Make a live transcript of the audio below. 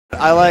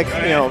I like,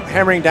 you know,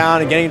 hammering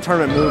down and getting a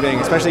tournament moving,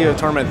 especially a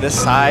tournament this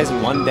size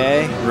in one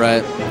day.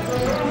 Right.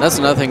 That's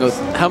another thing with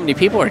how many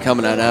people are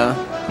coming out now.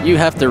 You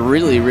have to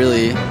really,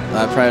 really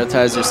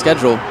prioritize your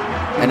schedule,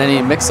 and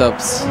any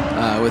mix-ups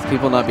with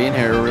people not being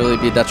here will really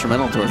be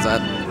detrimental towards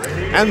that.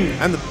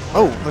 And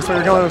oh, looks like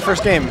we're going to the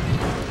first game.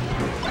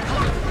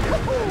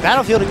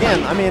 Battlefield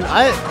again. I mean,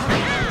 I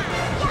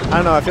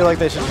don't know. I feel like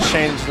they should just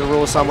change the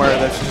rules somewhere.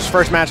 The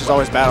first match is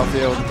always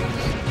Battlefield.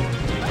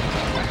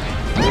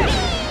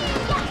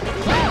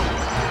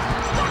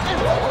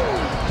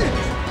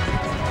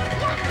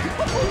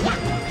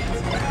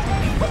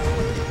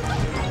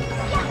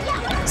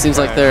 Seems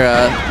like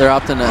they're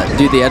opting to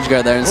do the edge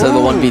guard there instead of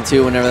the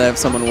 1v2 whenever they have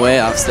someone way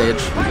off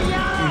stage.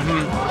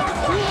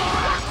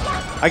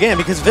 Again,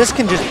 because Vist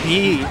can just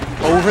be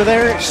over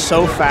there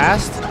so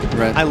fast.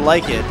 Right. I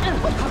like it.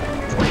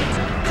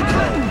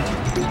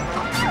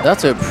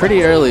 That's a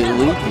pretty early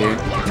lead here.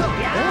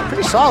 Yeah,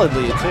 pretty solid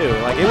lead too.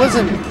 Like it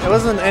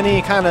wasn't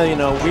any kind of, you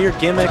know, weird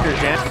gimmick or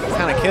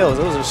kind of kills.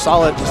 It was just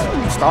solid just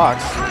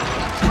stocks.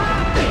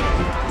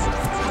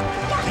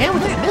 Damn,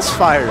 with the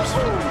misfires.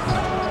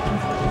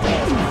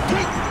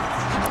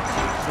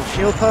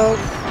 Shield poke.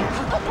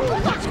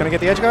 He's gonna get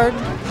the edge guard.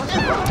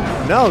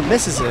 No,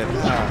 misses it.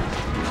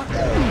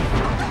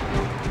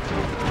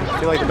 I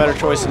feel like the better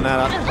choice in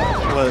that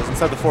was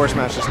instead of the force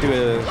match, just do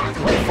a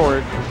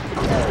forward.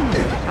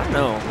 I don't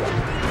know.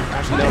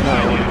 Actually, don't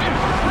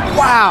know.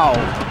 Wow,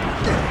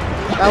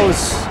 that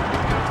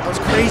was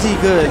crazy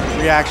good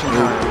reaction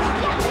time.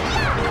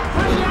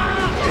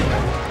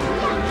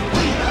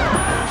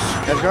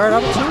 Edge guard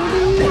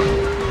opportunity.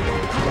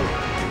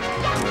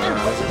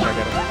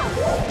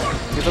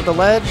 Gives up the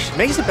ledge,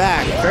 makes it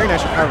back. Very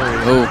nice recovery.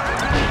 Oh,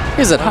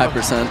 he's at high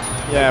percent.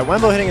 Yeah,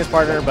 Wenbo hitting his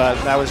partner, but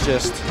that was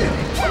just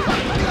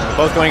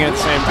both going at the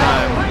same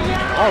time.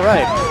 All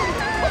right.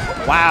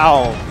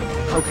 Wow.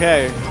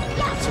 Okay.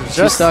 So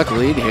just stock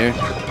lead here.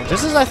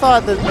 Just as I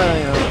thought that you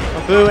know,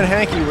 Boo and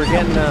Hanky were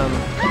getting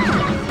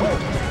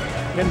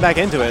back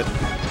into it.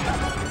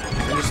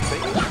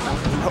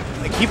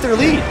 They keep their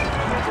lead.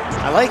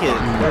 I like it.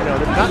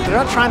 They're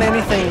not trying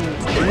anything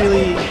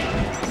really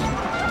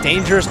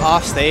dangerous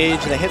off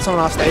stage. They hit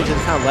someone off stage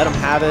and kind of let them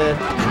have it.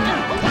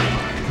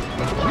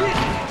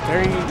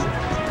 Very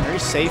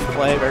safe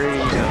play. Very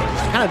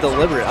kind of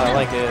deliberate. I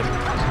like it.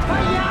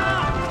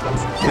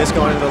 This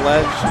going to the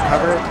ledge,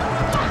 cover it.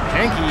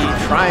 Hanky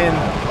trying.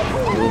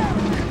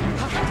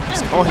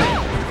 Just going.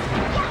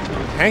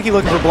 Hanky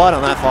looking for blood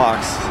on that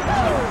fox.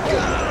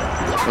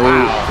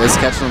 Wow. This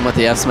catching him with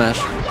the F smash.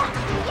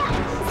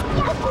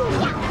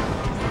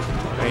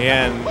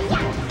 Again,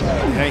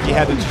 Hanky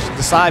had to just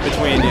decide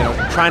between, you know,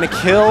 trying to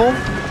kill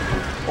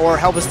or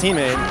help his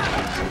teammate.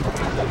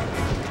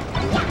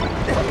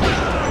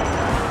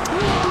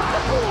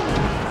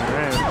 All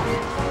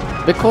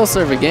right. Bit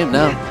closer of a game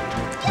now.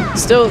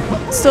 Still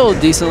a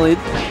decent lead,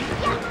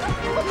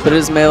 but it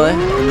is Melee,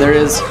 and there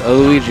is a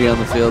Luigi on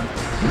the field.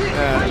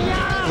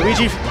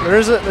 Luigi,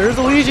 there's a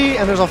Luigi,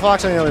 and there's a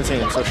Fox on the other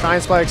team. So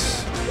Shine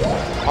Spikes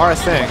are a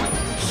thing.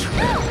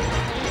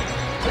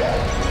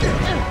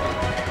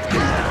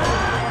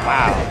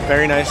 Wow,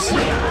 very nice. Boo!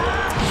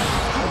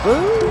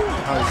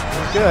 That was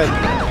good.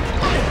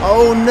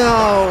 Oh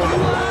no!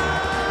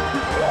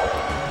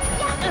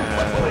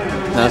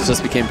 Now it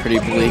just became pretty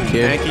bleak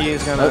here. Hanky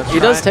is gonna. He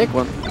does take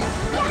one.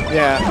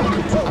 Yeah,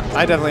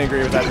 I definitely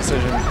agree with that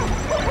decision.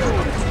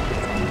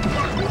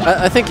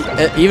 I think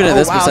even at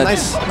this percent.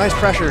 Nice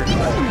pressure.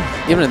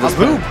 Even at this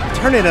Boo,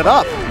 turning it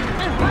up.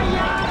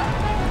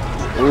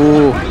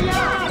 Ooh.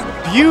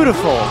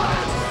 Beautiful.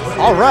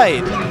 All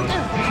right.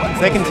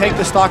 They can take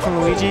the stock from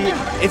Luigi.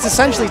 It's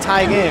essentially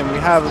tie game. We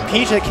have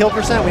Peach at kill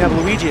percent. We have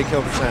Luigi at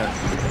kill percent.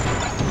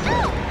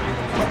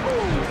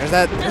 There's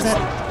that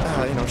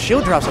you know,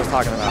 shield drops I was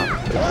talking about.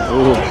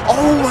 Ooh.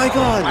 Oh my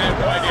god. I have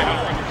no idea.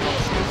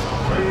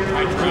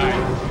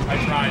 I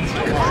tried.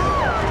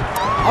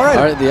 All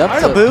right, the up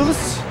tilt. Boo.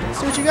 Let's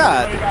see what you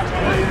got.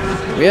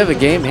 We have a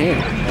game here.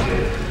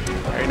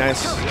 Very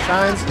nice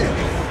shines.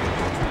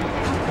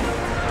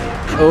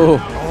 Oh.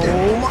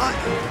 Oh my.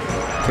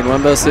 Can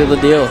Wenbo seal the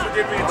deal?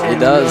 He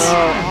does. No.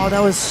 Oh,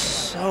 that was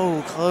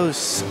so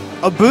close.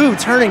 A Boo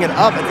turning it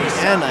up at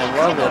the end. I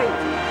love it.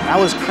 That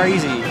was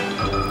crazy.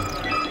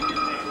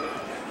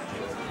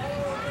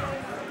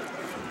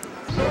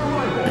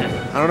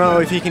 I don't know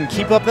if he can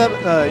keep up that,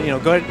 you know,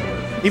 go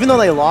ahead. Even though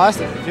they lost,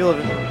 I feel,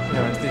 you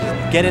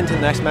know, get into the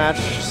next match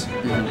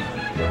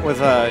with,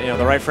 you know,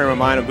 the right frame of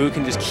mind. And Boo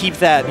can just keep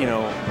that, you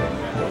know,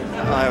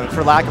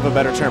 for lack of a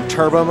better term,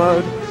 turbo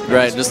mode.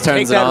 Right, just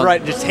turns it on.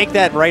 Right, just take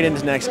that right into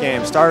the next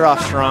game. Start it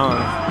off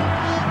strong.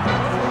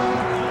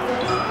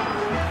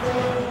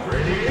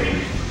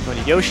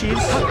 Yoshi's,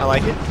 I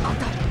like it.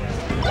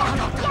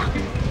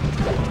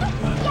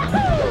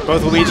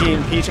 Both Luigi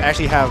and Peach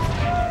actually have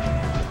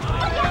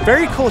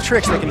very cool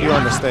tricks they can do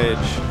on the stage.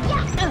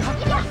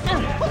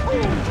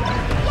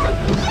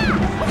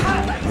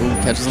 Ooh,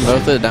 catches them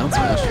both with a down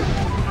smash.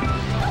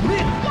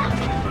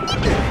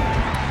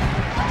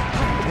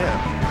 Yeah.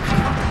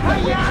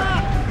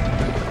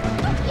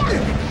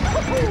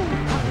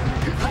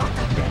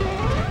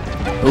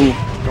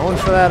 Going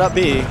for that up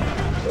B.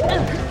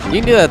 You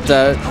can do that.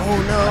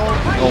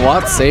 Oh A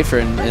lot safer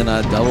in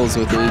doubles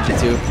with Luigi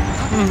too.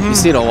 You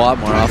see it a lot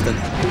more often.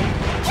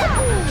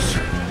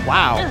 no.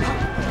 Wow.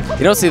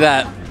 You don't see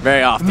that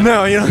very often.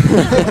 No, you don't.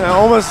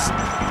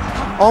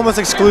 almost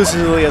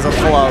exclusively as a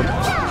flub.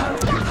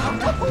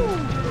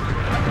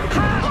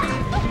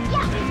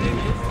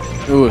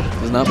 Ooh,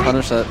 does not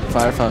punish that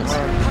Firefox.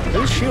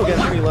 His shield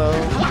getting pretty low.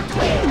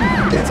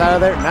 Gets out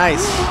of there.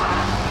 Nice.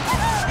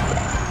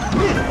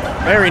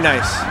 Very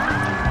nice.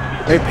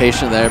 Very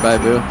patient there by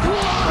Boo.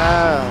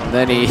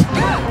 Then he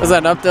was that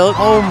an up tilt?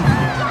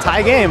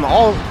 Tie game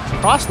all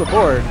across the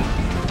board.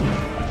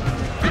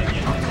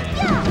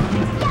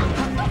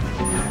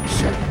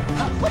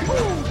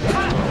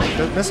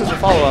 Misses a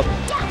follow-up.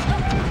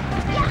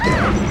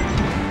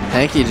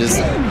 Hanky just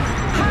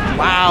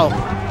Wow.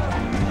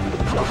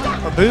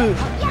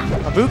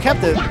 Abu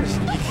kept it.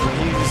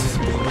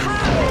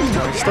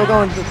 He's still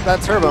going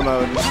that turbo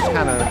mode. Just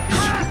kind of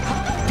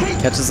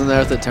catches him there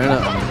with the turn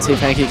up. Let's see if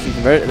Hanky can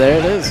convert it. There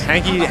it is.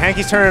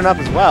 Hanky's turning up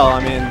as well. I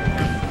mean,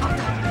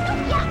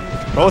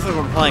 both of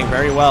them playing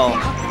very well.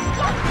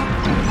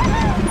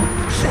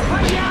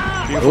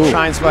 Beautiful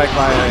shine spike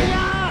by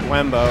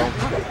Wenbo.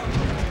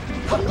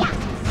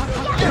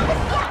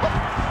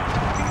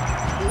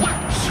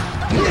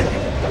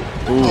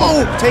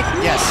 Oh,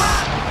 yes.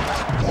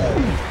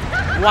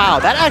 Wow,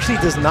 that actually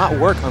does not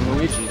work on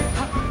Luigi.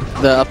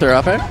 The up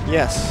air?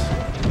 Yes.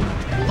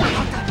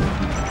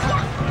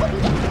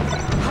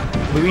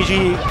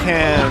 Luigi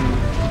can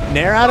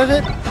nair out of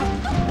it,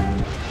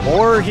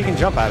 or he can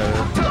jump out of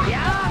it.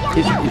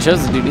 He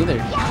chose to do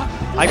neither.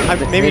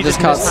 Maybe he just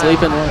caught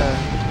sleeping.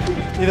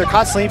 Either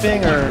caught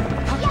sleeping or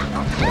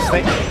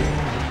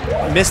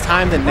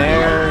mistimed the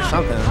nair or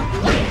something.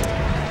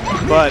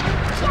 But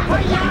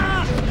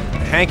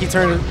Hanky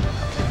turned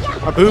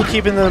Abu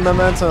keeping the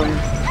momentum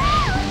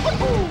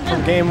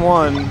from game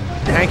 1.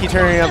 Hanky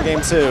turning up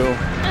game 2.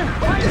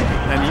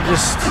 And you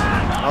just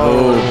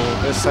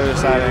this is so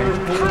deciding.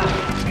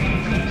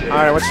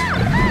 Alright,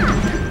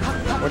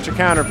 what's your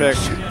counter pick?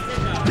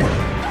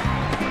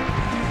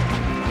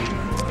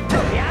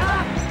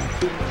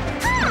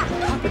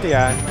 Good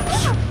DI.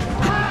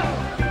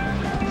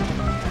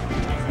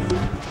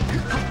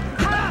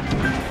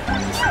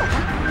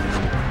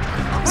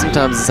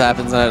 Sometimes this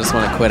happens and I just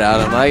want to quit out.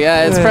 I'm like,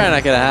 yeah, it's probably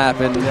not gonna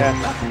happen.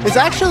 Yeah. It's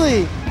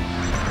actually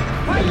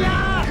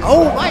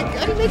oh my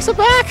god, he makes it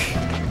back!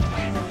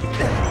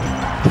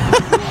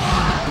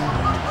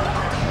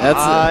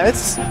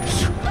 That's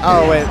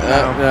oh wait,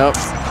 no.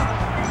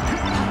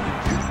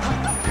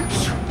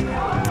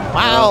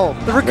 Wow,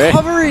 the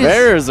recoveries!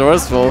 Very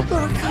resourceful.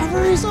 The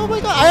recoveries, oh my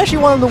god. I actually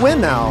want him to win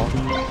now.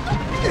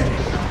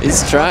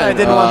 He's trying. I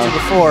didn't want to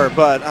before,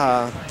 but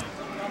I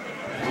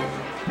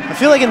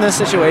feel like in this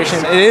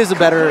situation, it is a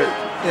better,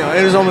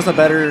 it is almost a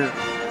better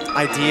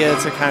idea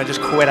to kind of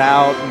just quit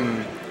out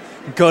and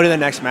go to the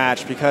next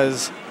match,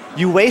 because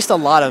you waste a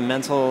lot of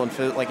mental and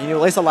you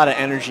waste a lot of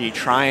energy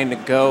trying to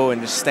go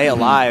and just stay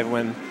alive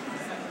when,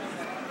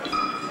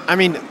 I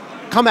mean,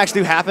 comebacks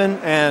do happen,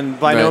 and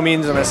by no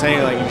means am I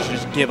saying like you should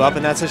just give up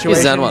in that situation.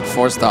 He's down, what,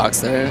 4 stocks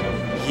there?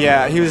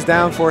 Yeah, he was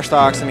down 4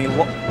 stocks, and he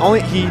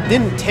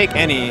didn't take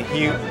any.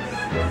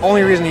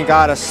 Only reason he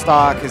got a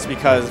stock is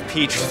because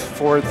Peach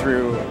forward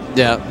through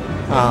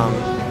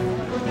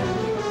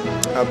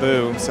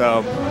Abu.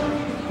 So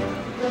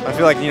I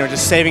feel like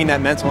just saving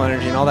that mental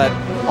energy and all that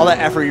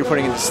effort you're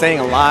putting into staying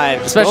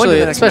alive,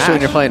 especially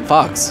when you're playing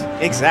Fox.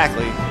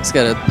 Exactly. Just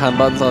gotta pound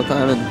buttons all the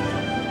time and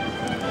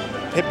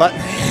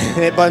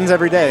hit buttons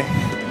every day.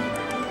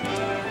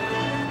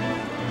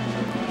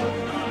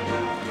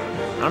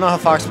 I don't know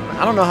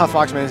how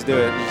Foxmans do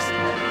it. Just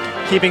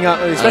keeping up,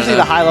 especially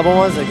the high level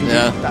ones. They can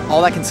do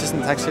all that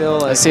consistent tech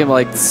skill. I see him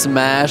like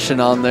smashing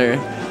on there.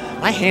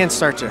 My hands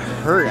start to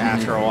hurt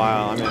after a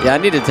while. I mean, I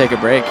need to take a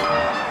break.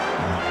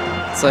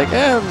 It's like,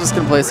 I'm just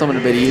gonna play someone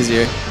a bit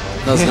easier.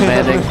 Not as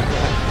demanding.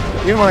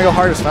 You even want to go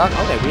hard as stock?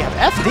 Okay, we have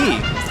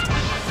FD.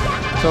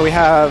 So we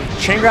have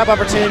chain grab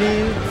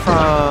opportunity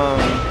from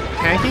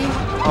Panky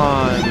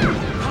on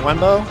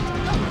Wenbo.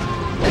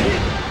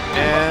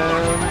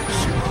 And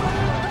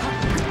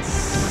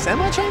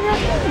semi-chain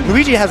grab?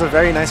 Luigi has a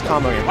very nice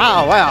combo game.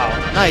 Wow,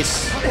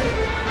 nice.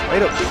 Way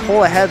to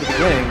pull ahead at the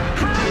beginning.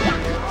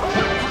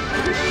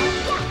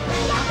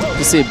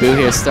 You see Boo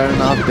here starting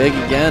off big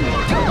again.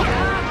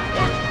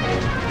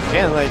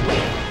 Again, like,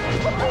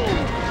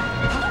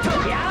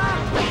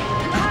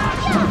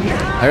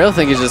 I really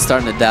think he's just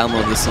starting to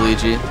download this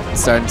Luigi.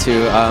 Starting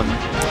to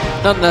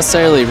not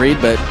necessarily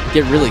read, but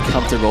get really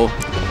comfortable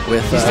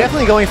with. He's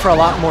definitely going for a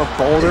lot more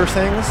bolder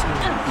things.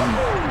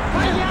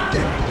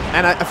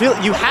 And I feel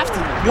you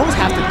almost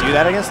have to do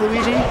that against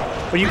Luigi,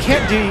 but you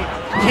can't be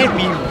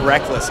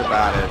reckless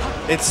about it.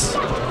 It's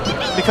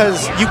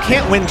because you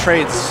can't win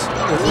trades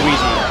with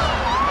Luigi.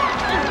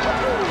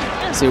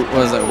 See, what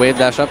was it? Wave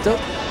dash up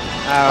tilt?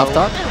 Up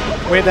top?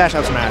 Wave dash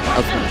up smash.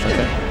 Up smash,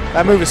 okay.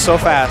 That move is so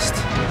fast.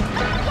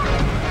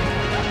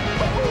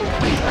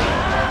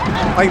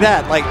 Like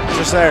that, like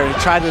just there. He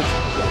tried to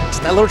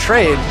that little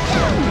trade.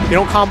 You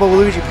don't combo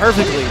Luigi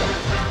perfectly.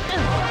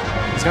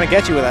 He's gonna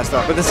get you with that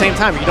stuff. But at the same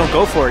time, if you don't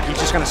go for it, he's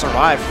just gonna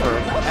survive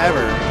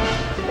forever.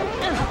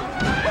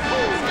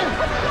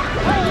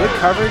 Good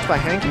coverage by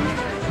Hanky.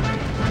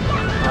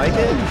 I like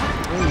it.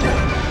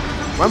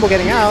 Wenbo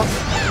getting out.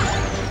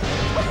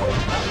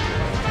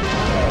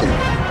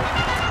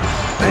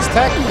 Nice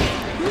tech.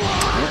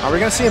 Are we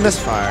gonna see a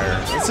misfire?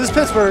 This is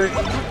Pittsburgh.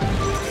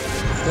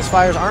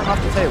 Misfires aren't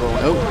off the table.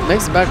 Oh,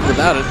 makes it back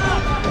without it.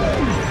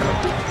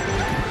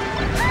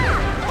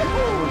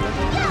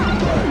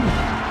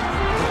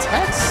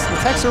 The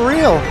techs are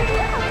real.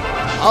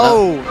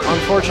 Oh,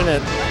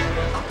 unfortunate.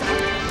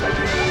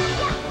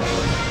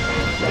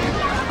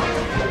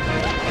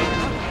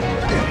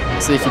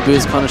 See if Abu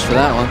is punished for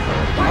that one.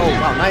 Oh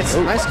wow, nice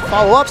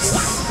follow-ups.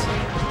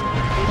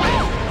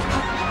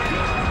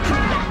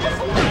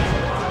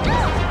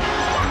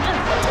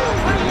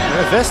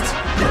 Vist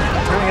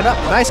turning it up.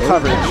 Nice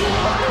coverage.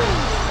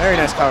 Very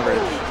nice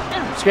coverage.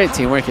 It's great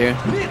teamwork here.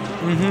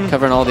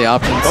 Covering all the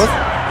options.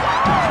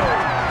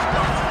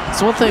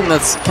 So one thing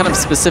that's kind of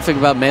specific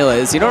about Melee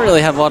is you don't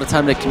really have a lot of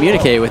time to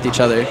communicate with each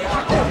other.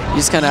 You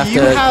just kind of have to...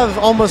 You have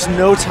almost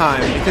no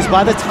time, because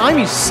by the time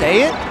you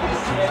say it,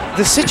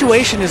 the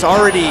situation is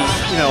already,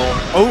 you know,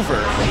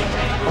 over.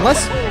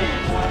 Unless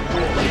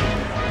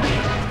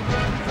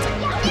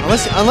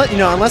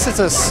it's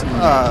a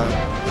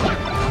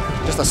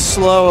just a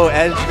slow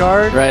edge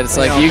guard. Right, it's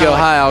like you go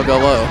high, I'll go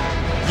low.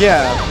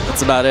 Yeah.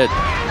 That's about it.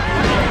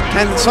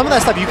 And some of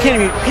that stuff you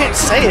can't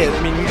say it.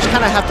 I mean, you just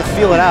kind of have to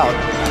feel it out.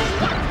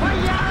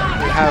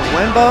 We have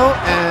Wenbo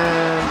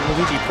and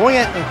Luigi.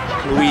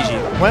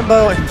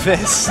 Wenbo and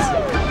Vist.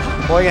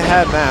 Going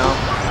ahead now.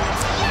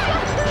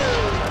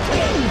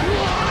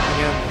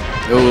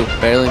 Ooh,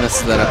 barely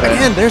misses that up.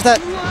 Again, there's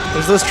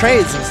those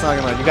trades I was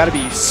talking about. You got to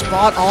be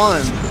spot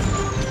on.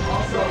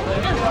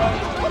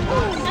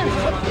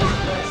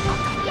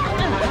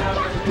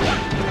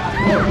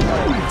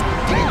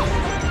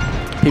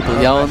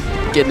 People yelling,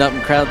 getting up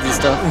in crowds and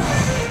stuff.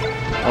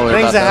 Oh,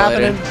 things are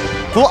happening.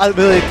 Cool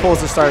ability pulls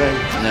to starting.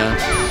 Yeah.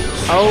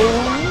 Oh.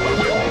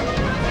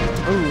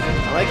 Ooh,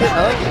 I like it.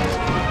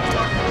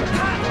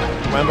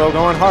 Wenbo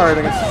going hard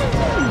against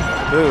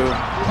Boo.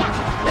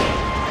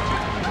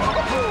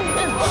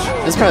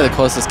 This is probably the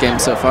closest game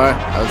so far,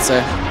 I would say.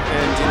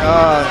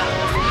 And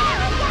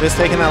Vist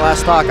taking that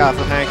last stock off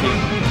of Hanky.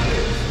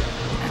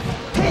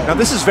 Now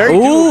this is very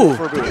doable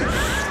for Boo.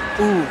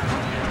 Ooh.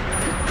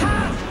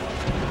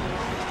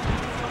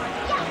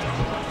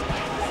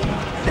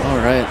 All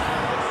right.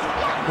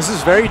 This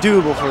is very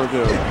doable for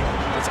Boo.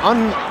 It's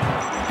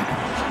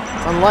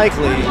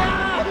unlikely.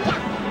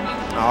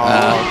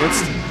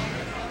 Oh,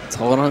 it's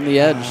holding on the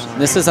edge.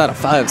 This is out of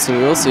 5, so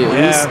we will see at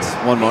least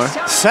one more.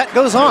 Set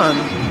goes on.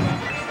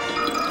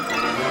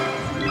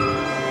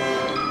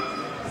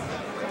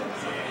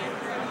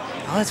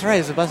 Oh, that's right.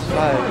 It's a best of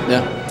 5.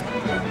 Yeah.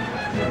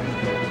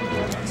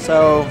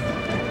 So,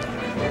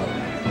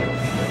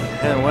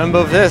 and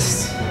Wenbo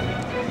Vist.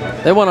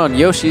 They won on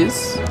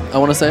Yoshi's, I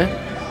want to say.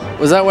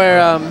 Was that where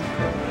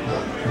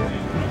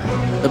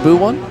Abu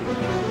won?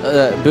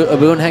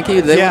 Abu and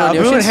Hanky? They won on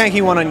Yoshi's? Abu and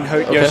Hanky won on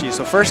Yoshi's.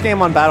 So first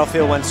game on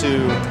Battlefield went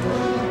to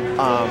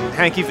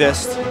Hanky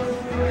Vist.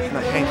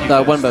 Not Hanky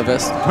Vist. Wenbo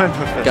Vist.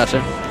 Wenbo Vist.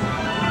 Gotcha.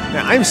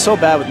 Now, I'm so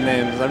bad with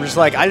names. I'm just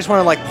like, I just want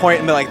to like point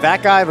and be like,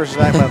 that guy versus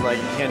that guy, but like,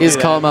 you can't You just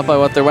call them out by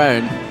what they're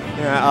wearing.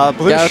 Yeah,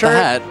 blue Guy with shirt. the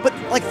hat. But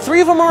like 3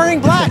 of them are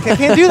wearing black. I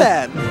can't do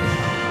that.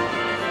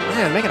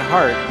 Man, making it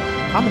hard.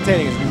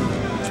 Commentating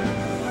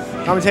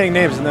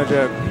names is no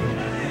joke.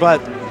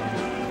 But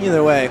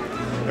either way,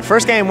 the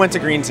first game went to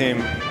green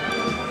team,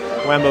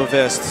 Wenbo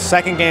Vist.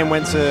 Second game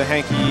went to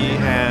Hanky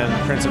and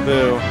Prince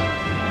Abu.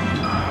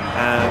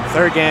 And the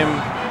third game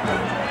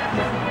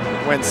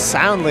went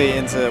soundly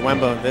into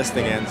Wenbo and Vist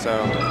again.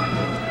 So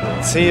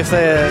let's see if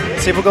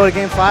we'll go to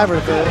game 5 or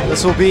if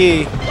this will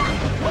be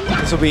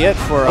it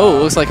for. Oh,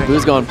 it looks like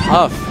Abu's going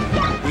puff.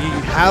 We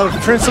have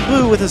Prince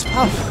Abu with his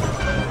puff.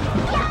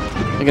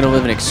 They're gonna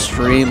live an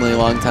extremely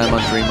long time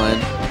on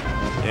Dreamland.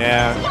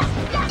 Yeah.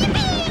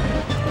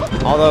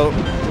 Although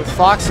with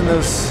Fox and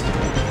those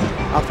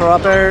up throw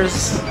up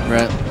airs,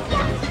 Right.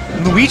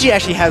 Luigi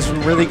actually has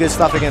some really good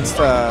stuff against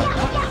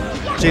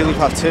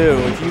Jigglypuff too.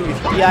 If you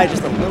DI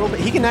just a little bit,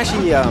 he can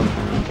actually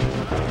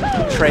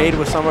trade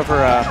with some of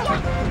her,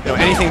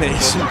 anything that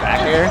he's in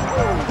back air.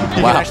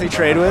 He can actually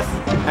trade with,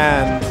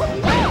 and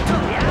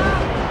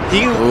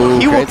he will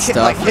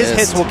like his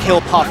hits will kill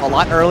Puff a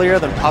lot earlier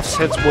than Puff's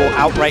hits will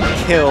outright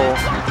kill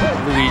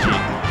Luigi.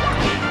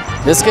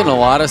 This is getting a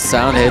lot of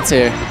sound hits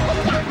here.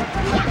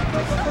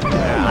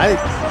 Yeah,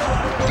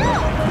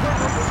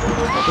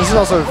 this is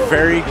also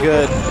very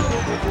good.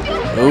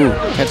 Ooh,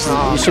 catch the,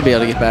 you should be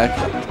able to get back.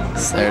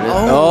 There it is.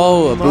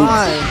 Oh, a boot.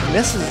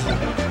 Misses.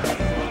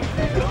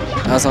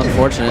 That was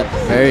unfortunate.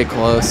 Very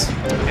close.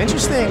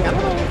 Interesting. I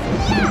don't know.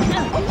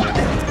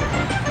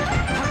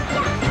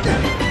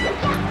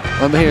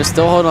 Wenbo here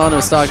still holding on to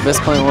a stock.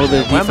 Vist playing a little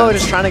bit of defense. Wenbo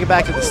just trying to get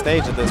back to the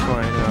stage at this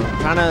point.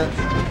 Trying to.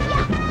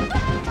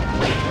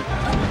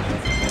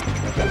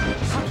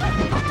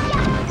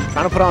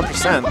 trying to put on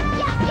percent.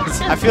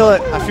 I feel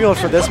it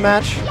for this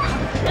match.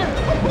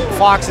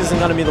 Fox isn't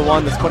going to be the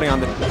one that's putting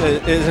on the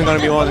isn't going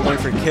to be the one that's going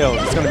for kills.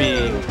 It's going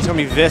to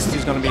be Vist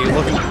who's going to be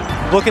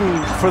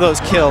looking for those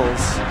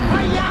kills,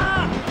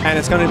 and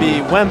it's going to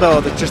be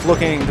Wenbo that's just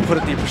looking to put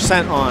the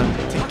percent on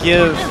to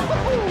give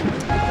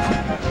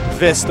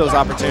Vist those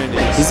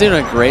opportunities. He's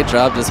doing a great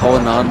job just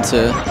holding on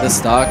to this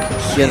stock,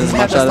 getting as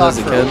much out of it as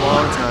he could. A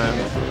long time.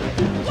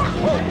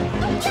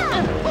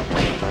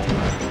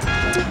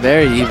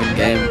 Very even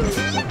game.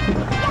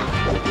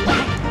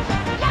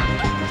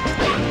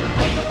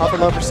 Upper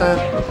low percent.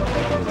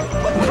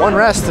 One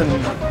rest and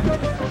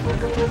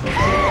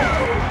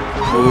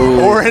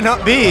or an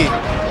up B.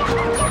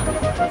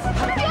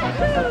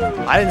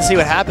 I didn't see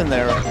what happened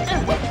there.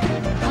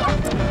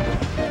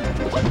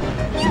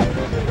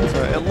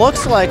 So it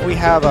looks like we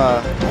have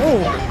a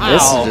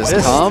wow, This is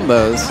just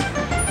combos.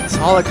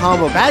 Solid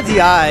combo. Bad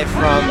DI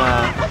from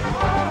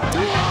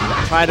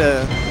try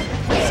to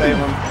save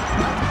him.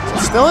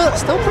 So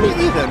still pretty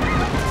even.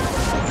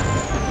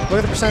 Look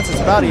at the percents, it's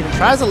about even.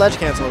 Tries to ledge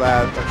cancel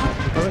that, but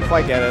doesn't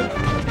quite get it.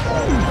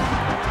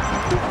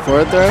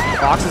 Forward throw.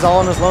 Fox is all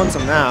on his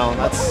lonesome now.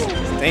 That's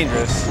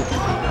dangerous.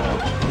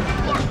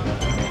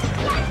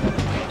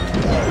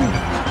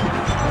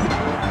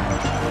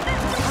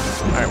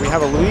 All right, we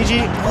have a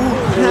Luigi.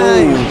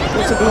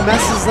 Boo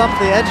messes up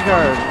the edge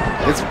guard.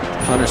 It's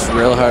punished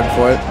real hard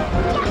for it.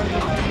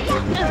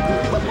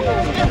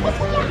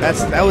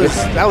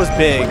 That was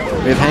big.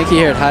 We have Hanky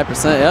here at high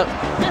percent. Yep.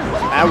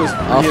 That was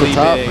Off really the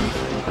top. big.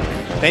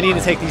 They need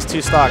to take these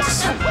two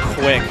stocks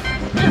quick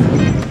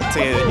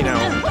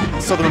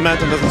to, so the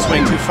momentum doesn't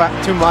swing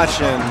too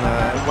much in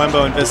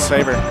Wenbo and Vist's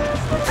favor.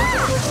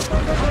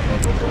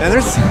 And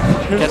there's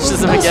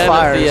Catches him again.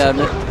 Fires. At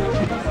the,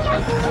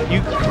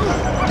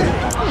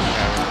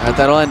 Alright,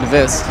 that'll end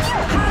Vist.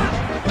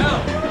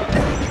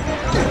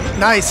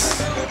 Nice.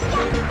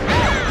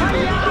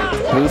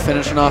 Who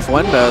finishing off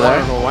Wenbo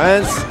there?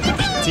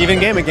 It's even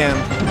game again.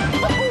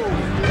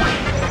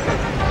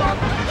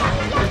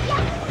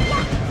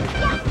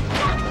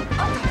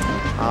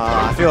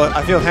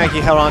 I feel Hanky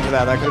held on to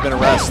that. That could have been a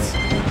rest.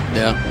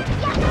 Yeah.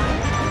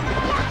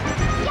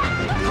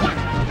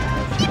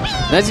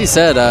 And as you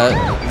said,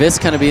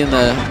 Vist kind of being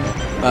the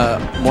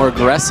more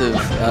aggressive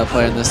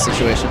player in this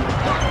situation.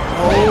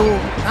 Oh,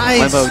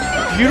 nice. Wenbo.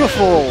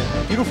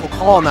 Beautiful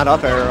call on that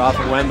up air off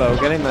of Wenbo,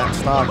 getting that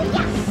stock.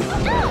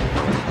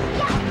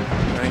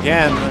 And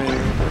again, I mean,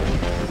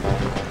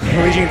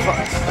 Luigi and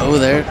Fox. Oh,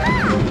 there.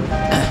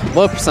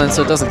 Low percent,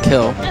 so it doesn't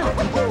kill.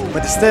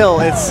 But still,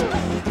 it's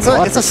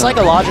a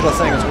psychological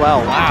thing as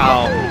well.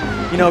 Wow.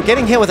 You know,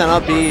 getting hit with an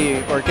up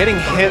B or getting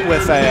hit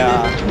with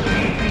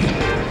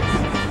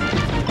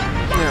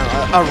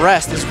a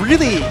rest is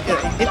really,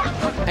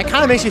 it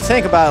kind of makes you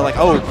think about it, like,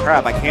 oh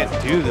crap, I can't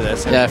do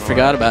this anymore. Yeah, I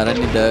forgot about it. I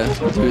need to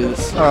do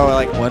this. Or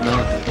like,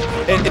 whatnot.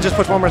 It just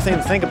puts one more thing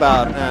to think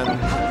about. And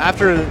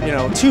after,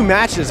 2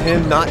 matches,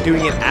 him not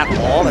doing it at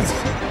all, that's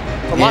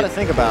a lot to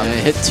think about. Yeah,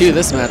 hit 2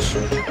 this match.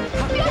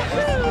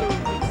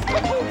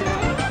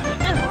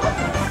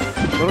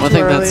 One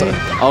thing that's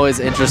always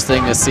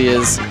interesting to see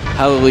is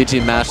how Luigi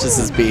mashes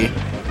his B.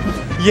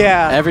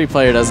 Yeah. Every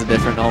player does it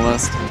different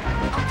almost.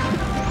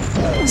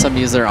 Some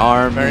use their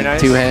arm, Very nice.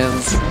 2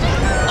 hands.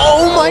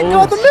 Oh my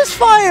god, the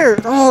misfire!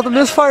 Oh, the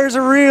misfires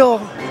are real.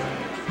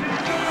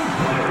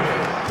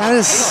 That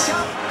is...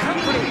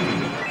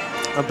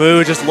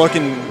 Abu just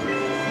looking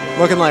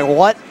like,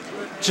 what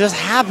just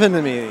happened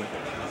to me?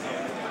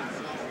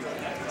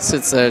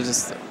 Sits there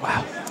just,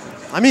 wow.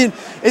 I mean,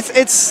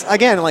 it's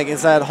again, like,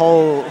 it's that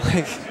whole,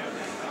 like,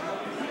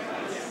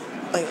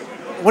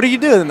 what do you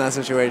do in that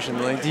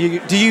situation? Like,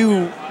 do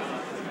you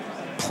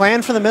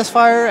plan for the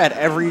misfire at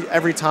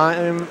every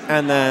time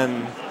and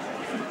then,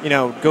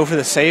 go for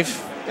the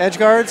safe edge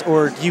guards,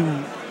 or do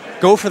you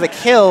go for the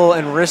kill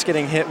and risk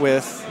getting hit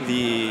with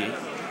the,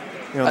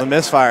 the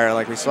misfire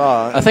like we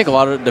saw? I think a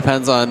lot of it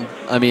depends on,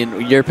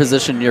 your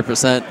position, your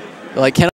percent. Like, can